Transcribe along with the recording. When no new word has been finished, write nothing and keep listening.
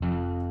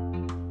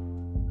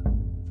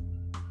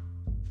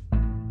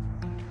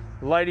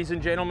Ladies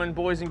and gentlemen,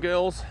 boys and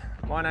girls,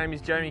 my name is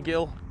Jamie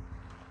Gill.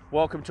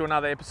 Welcome to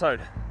another episode.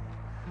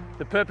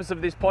 The purpose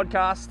of this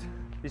podcast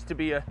is to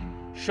be a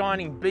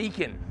shining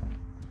beacon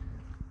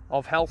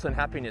of health and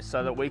happiness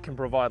so that we can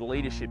provide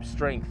leadership,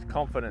 strength,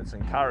 confidence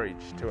and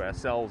courage to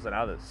ourselves and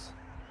others.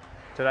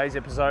 Today's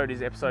episode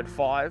is episode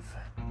 5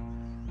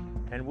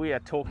 and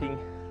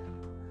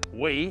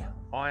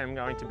I am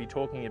going to be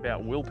talking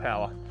about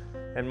willpower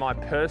and my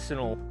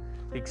personal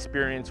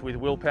experience with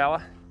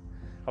willpower.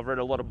 I've read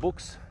a lot of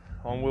books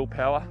on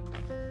willpower,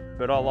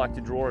 but I like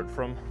to draw it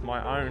from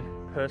my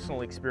own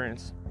personal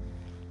experience.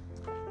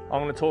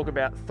 I'm going to talk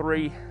about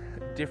 3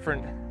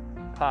 different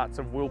parts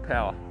of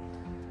willpower.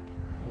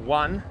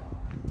 1,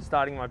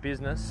 starting my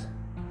business.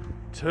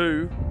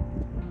 2,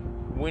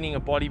 winning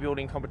a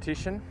bodybuilding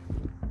competition.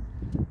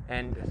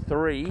 And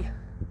 3,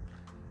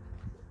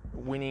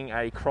 winning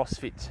a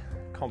CrossFit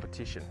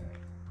competition.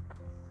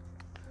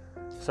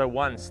 So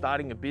 1,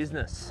 starting a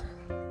business.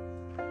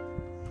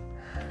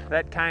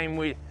 That came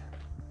with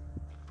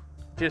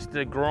just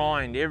a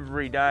grind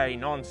every day,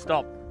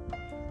 non-stop.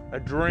 A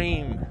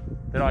dream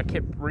that I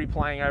kept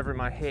replaying over in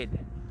my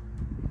head.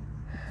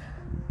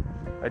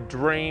 A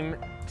dream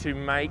to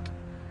make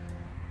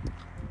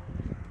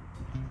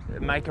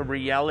a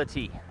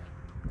reality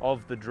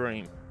of the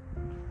dream.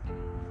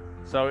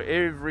 So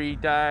every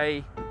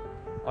day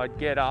I'd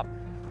get up,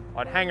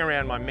 I'd hang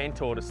around my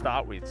mentor to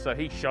start with. So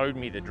he showed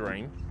me the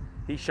dream.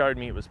 He showed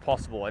me it was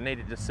possible. I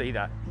needed to see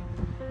that.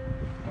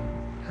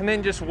 And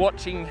then just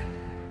watching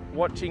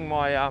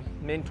my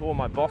mentor,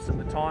 my boss at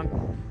the time,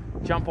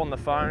 jump on the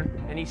phone,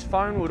 and his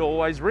phone would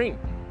always ring.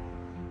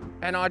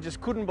 And I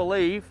just couldn't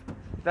believe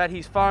that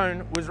his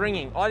phone was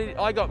ringing.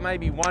 I got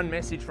maybe one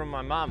message from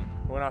my mum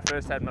when I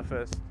first had my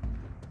first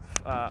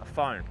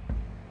phone.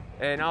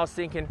 And I was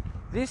thinking,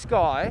 this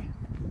guy,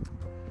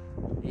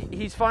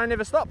 his phone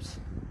never stops.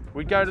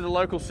 We'd go to the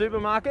local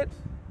supermarket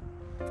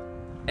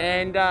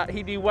and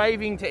he'd be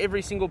waving to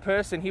every single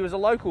person. He was a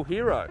local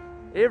hero.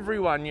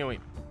 Everyone knew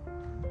him.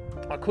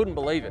 I couldn't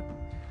believe it.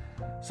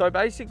 So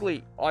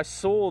basically, I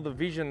saw the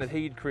vision that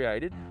he had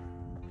created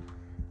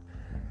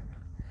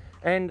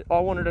and I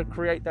wanted to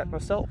create that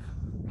myself.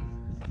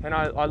 And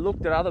I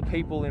looked at other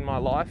people in my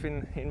life,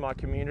 in my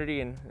community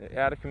and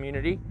outer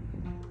community,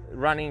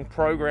 running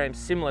programs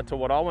similar to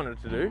what I wanted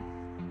to do.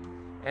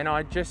 And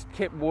I just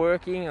kept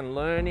working and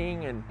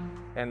learning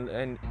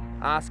and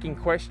asking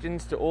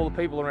questions to all the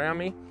people around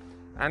me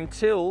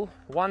until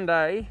one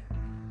day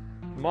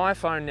my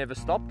phone never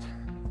stopped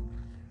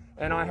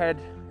and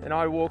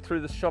I walked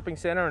through the shopping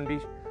centre and be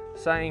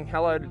saying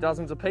hello to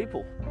dozens of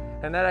people,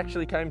 and that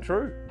actually came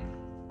true.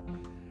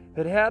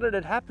 But how did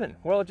it happen?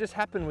 Well, it just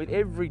happened with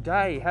every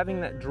day having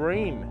that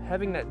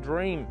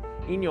dream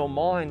in your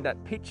mind,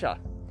 that picture.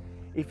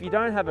 If you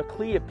don't have a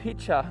clear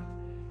picture,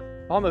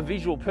 I'm a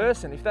visual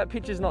person. If that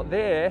picture's not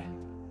there,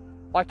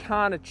 I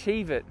can't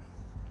achieve it.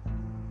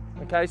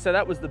 Okay, so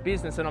that was the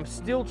business, and I'm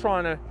still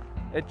trying to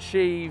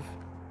achieve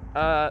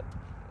a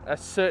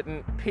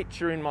certain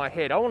picture in my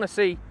head. I want to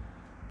see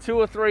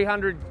 200 or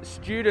 300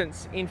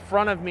 students in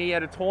front of me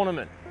at a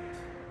tournament.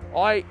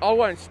 I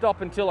won't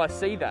stop until I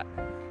see that.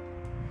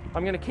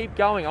 I'm going to keep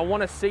going. I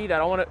want to see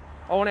that. I want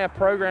our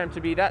program to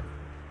be that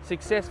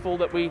successful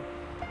that we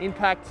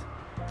impact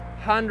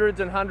hundreds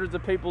and hundreds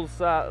of people's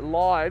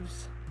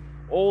lives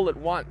all at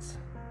once.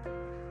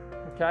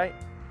 Okay?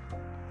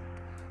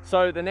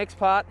 So the next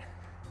part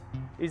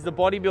is the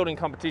bodybuilding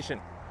competition.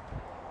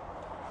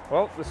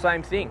 Well, it's the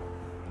same thing.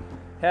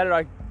 How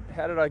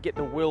did I get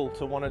the will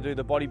to want to do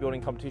the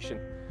bodybuilding competition?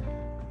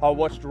 I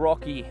watched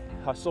Rocky.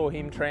 I saw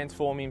him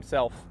transform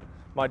himself.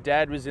 My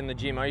dad was in the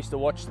gym. I used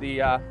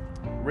to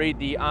read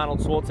the Arnold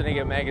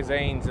Schwarzenegger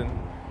magazines, and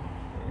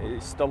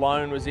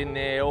Stallone was in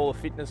there, all the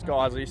fitness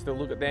guys. I used to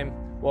look at them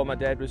while my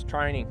dad was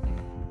training.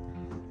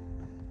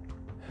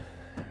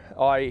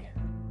 I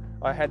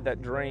had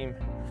that dream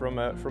from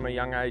a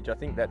young age. I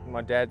think that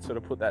my dad sort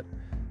of put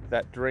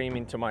that dream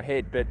into my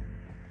head, but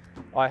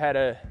I had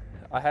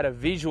a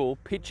visual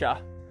picture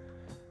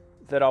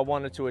that I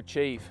wanted to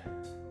achieve.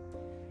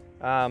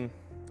 Then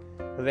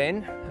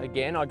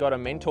again, I got a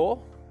mentor.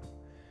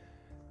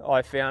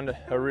 I found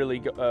a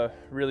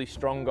really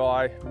strong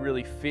guy,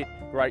 really fit,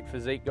 great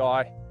physique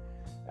guy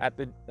at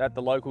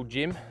the local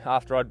gym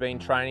after I'd been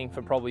training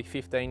for probably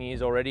 15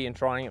 years already and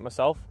trying it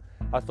myself.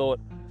 I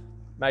thought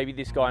maybe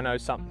this guy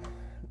knows something.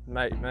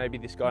 Maybe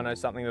this guy knows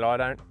something that I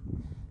don't.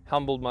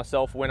 Humbled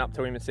myself, went up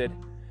to him and said,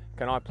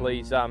 "Can I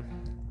please,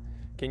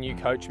 can you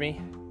coach me?"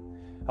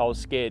 I was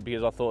scared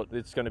because I thought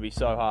it's going to be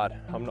so hard.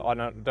 I don't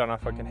know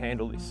if I can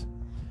handle this.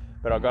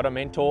 But I got a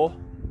mentor.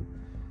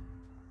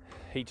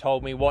 He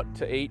told me what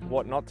to eat,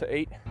 what not to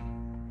eat.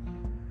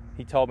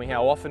 He told me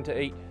how often to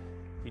eat.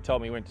 He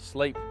told me when to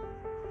sleep.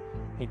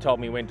 He told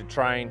me when to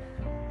train,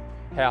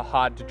 how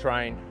hard to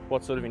train,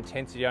 what sort of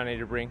intensity I need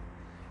to bring,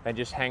 and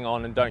just hang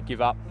on and don't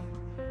give up.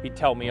 He'd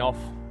tell me off.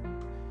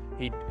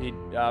 He'd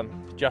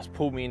just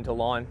pull me into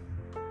line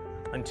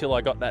until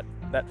I got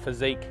that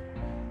physique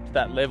to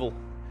that level.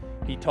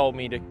 He told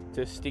me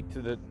to stick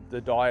to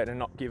the diet and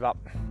not give up.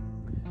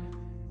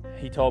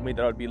 he told me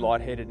that I'd be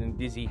lightheaded and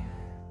dizzy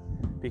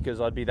because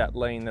I'd be that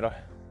lean that I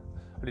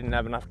didn't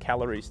have enough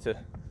calories to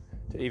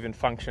even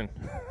function.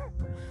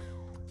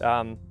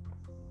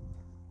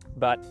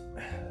 But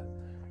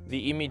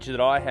the image that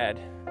I had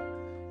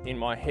in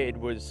my head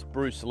was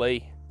Bruce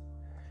Lee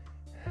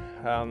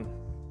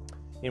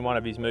in one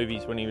of his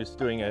movies when he was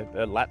doing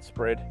a lat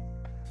spread.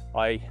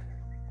 I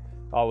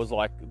was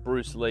like,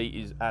 Bruce Lee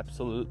is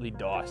absolutely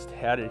diced.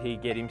 How did he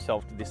get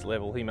himself to this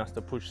level? He must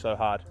have pushed so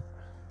hard.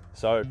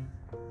 So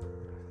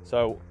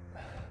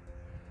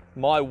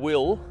my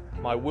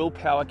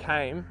willpower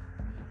came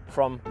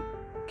from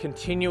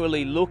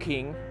continually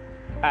looking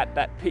at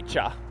that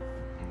picture,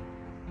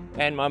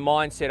 and my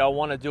mind said, I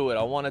want to do it.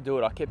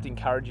 I kept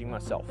encouraging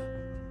myself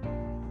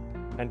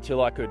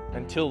until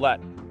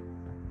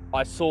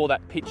I saw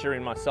that picture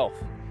in myself.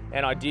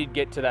 And I did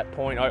get to that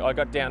point. I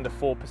got down to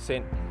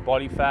 4%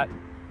 body fat.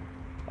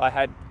 I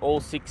had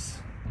all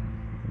 6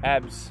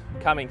 abs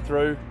coming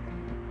through,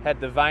 had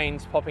the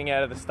veins popping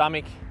out of the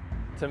stomach.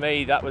 To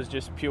me, that was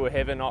just pure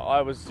heaven.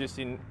 I was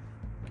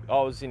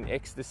in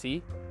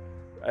ecstasy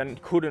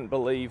and couldn't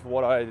believe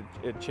what I had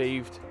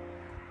achieved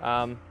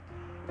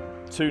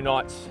 2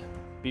 nights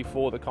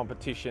before the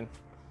competition.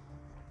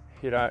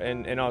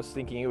 And I was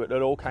thinking it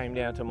all came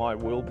down to my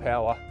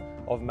willpower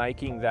of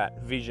making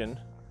that vision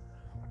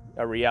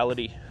a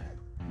reality,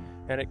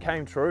 and it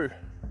came true.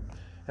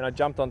 And I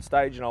jumped on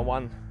stage and I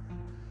won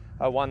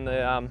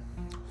the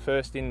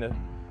first in the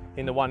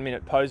 1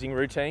 minute posing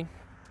routine.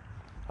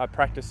 I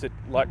practiced it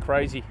like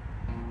crazy.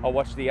 I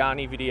watched the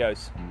Arnie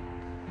videos.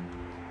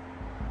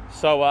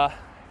 So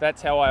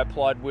that's how I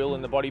applied will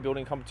in the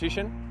bodybuilding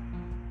competition.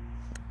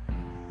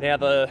 Now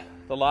the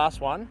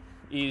last one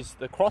is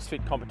the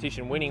CrossFit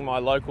competition, winning my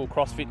local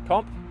CrossFit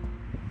comp.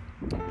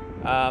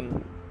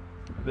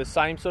 The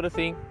same sort of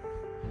thing.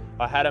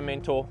 I had a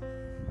mentor,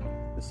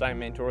 the same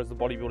mentor as the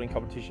bodybuilding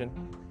competition,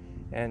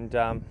 and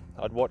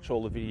I'd watch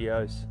all the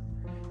videos,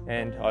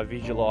 and I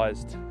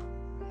visualized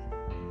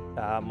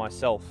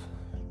myself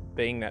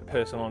being that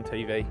person on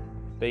TV,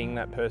 being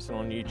that person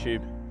on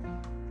YouTube,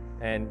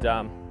 and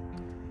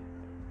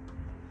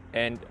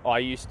I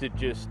used to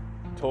just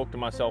talk to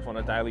myself on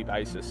a daily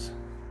basis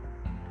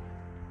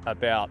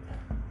about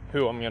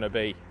who I'm going to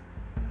be,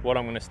 what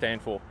I'm going to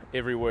stand for,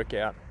 every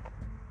workout,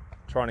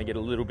 trying to get a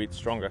little bit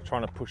stronger,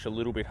 trying to push a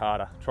little bit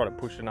harder, try to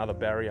push another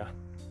barrier.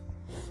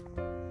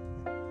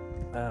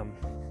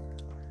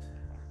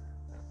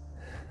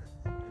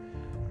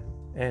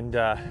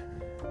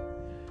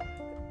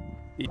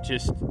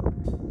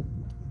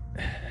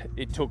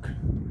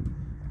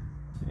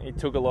 It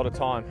took a lot of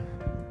time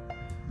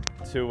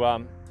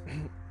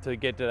to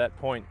get to that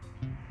point.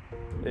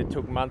 It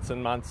took months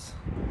and months,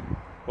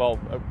 well,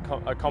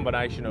 a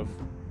combination of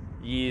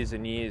years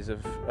and years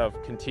of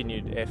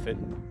continued effort.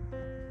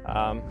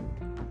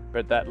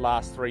 But that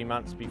last 3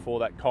 months before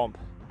that comp,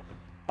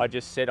 I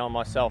just said on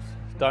myself,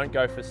 don't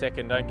go for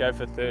second, don't go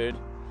for third,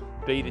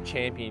 be the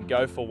champion,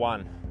 go for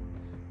one.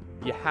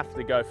 You have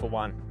to go for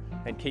one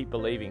and keep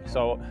believing.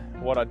 So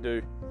what I'd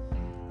do,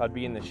 I'd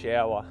be in the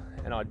shower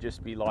and I'd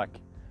just be like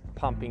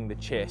pumping the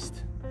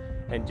chest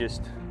and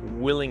just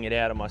willing it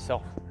out of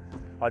myself.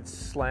 I'd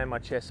slam my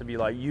chest and be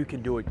like, you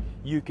can do it,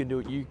 you're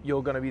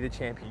going to be the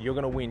champion, you're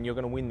going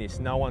to win this,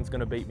 no one's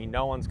going to beat me,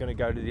 no one's going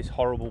to go to this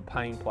horrible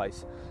pain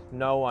place,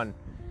 no one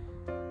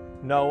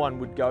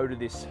would go to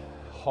this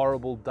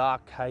horrible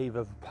dark cave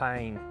of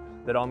pain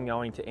that I'm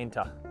going to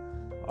enter.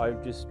 I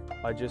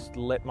just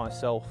let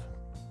myself,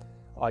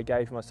 I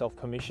gave myself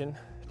permission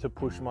to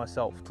push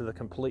myself to the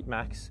complete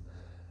max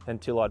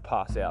until I'd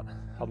pass out.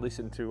 I'd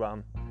listen to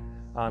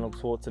Arnold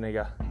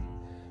Schwarzenegger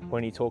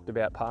when he talked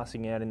about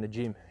passing out in the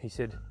gym. He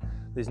said,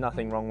 there's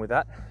nothing wrong with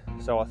that.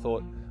 So I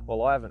thought,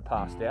 well, I haven't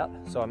passed out,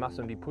 so I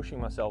mustn't be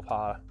pushing myself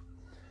harder.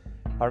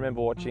 I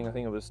remember watching, I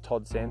think it was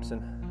Todd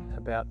Sampson,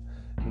 about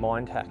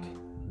Mind Hack,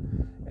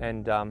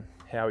 and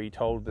how he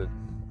told that,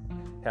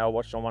 how I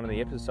watched on one of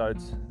the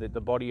episodes, that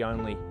the body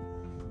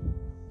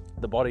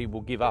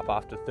will give up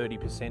after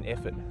 30%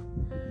 effort.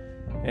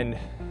 And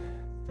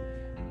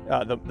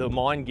the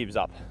mind gives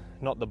up,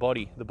 not the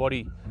body. The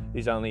body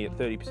is only at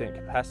 30%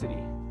 capacity.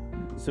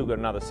 Still got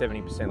another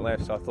 70%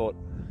 left, so I thought,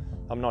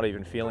 I'm not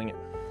even feeling it.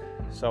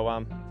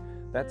 So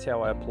that's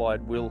how I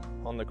applied will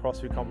on the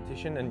CrossFit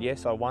competition. And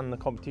yes, I won the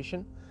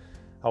competition.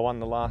 I won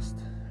the last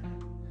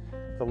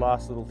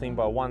little thing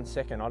by 1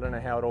 second. I don't know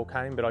how it all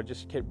came, but I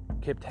just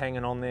kept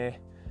hanging on there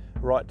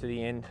right to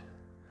the end.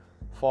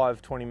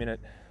 5 20-minute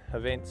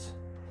events,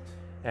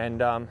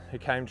 and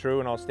it came true,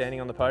 and I was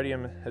standing on the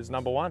podium as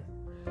number one.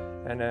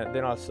 And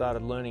then I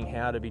started learning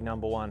how to be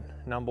number one.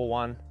 Number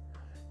one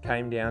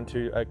came down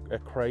to a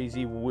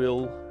crazy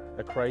will,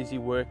 a crazy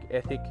work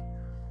ethic,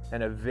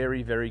 and a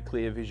very, very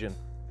clear vision.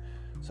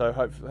 So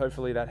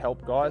hopefully that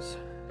helped, guys,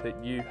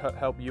 that you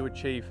help you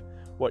achieve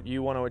what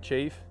you want to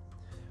achieve.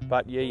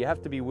 But yeah, you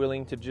have to be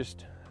willing to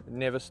just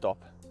never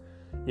stop.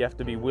 You have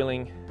to be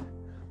willing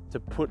to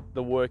put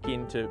the work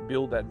in to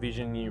build that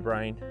vision in your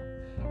brain,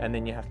 and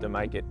then you have to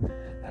make it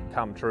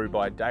come true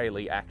by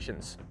daily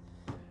actions.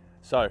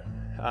 So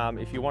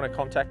If you want to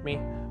contact me,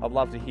 I'd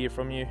love to hear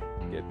from you,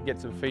 get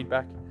some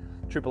feedback.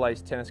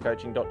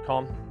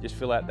 AAAstenniscoaching.com. Just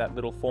fill out that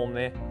little form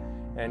there,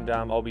 and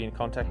I'll be in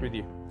contact with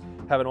you.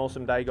 Have an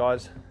awesome day,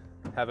 guys.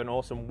 Have an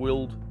awesome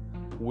willed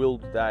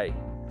day.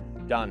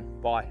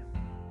 Done. Bye.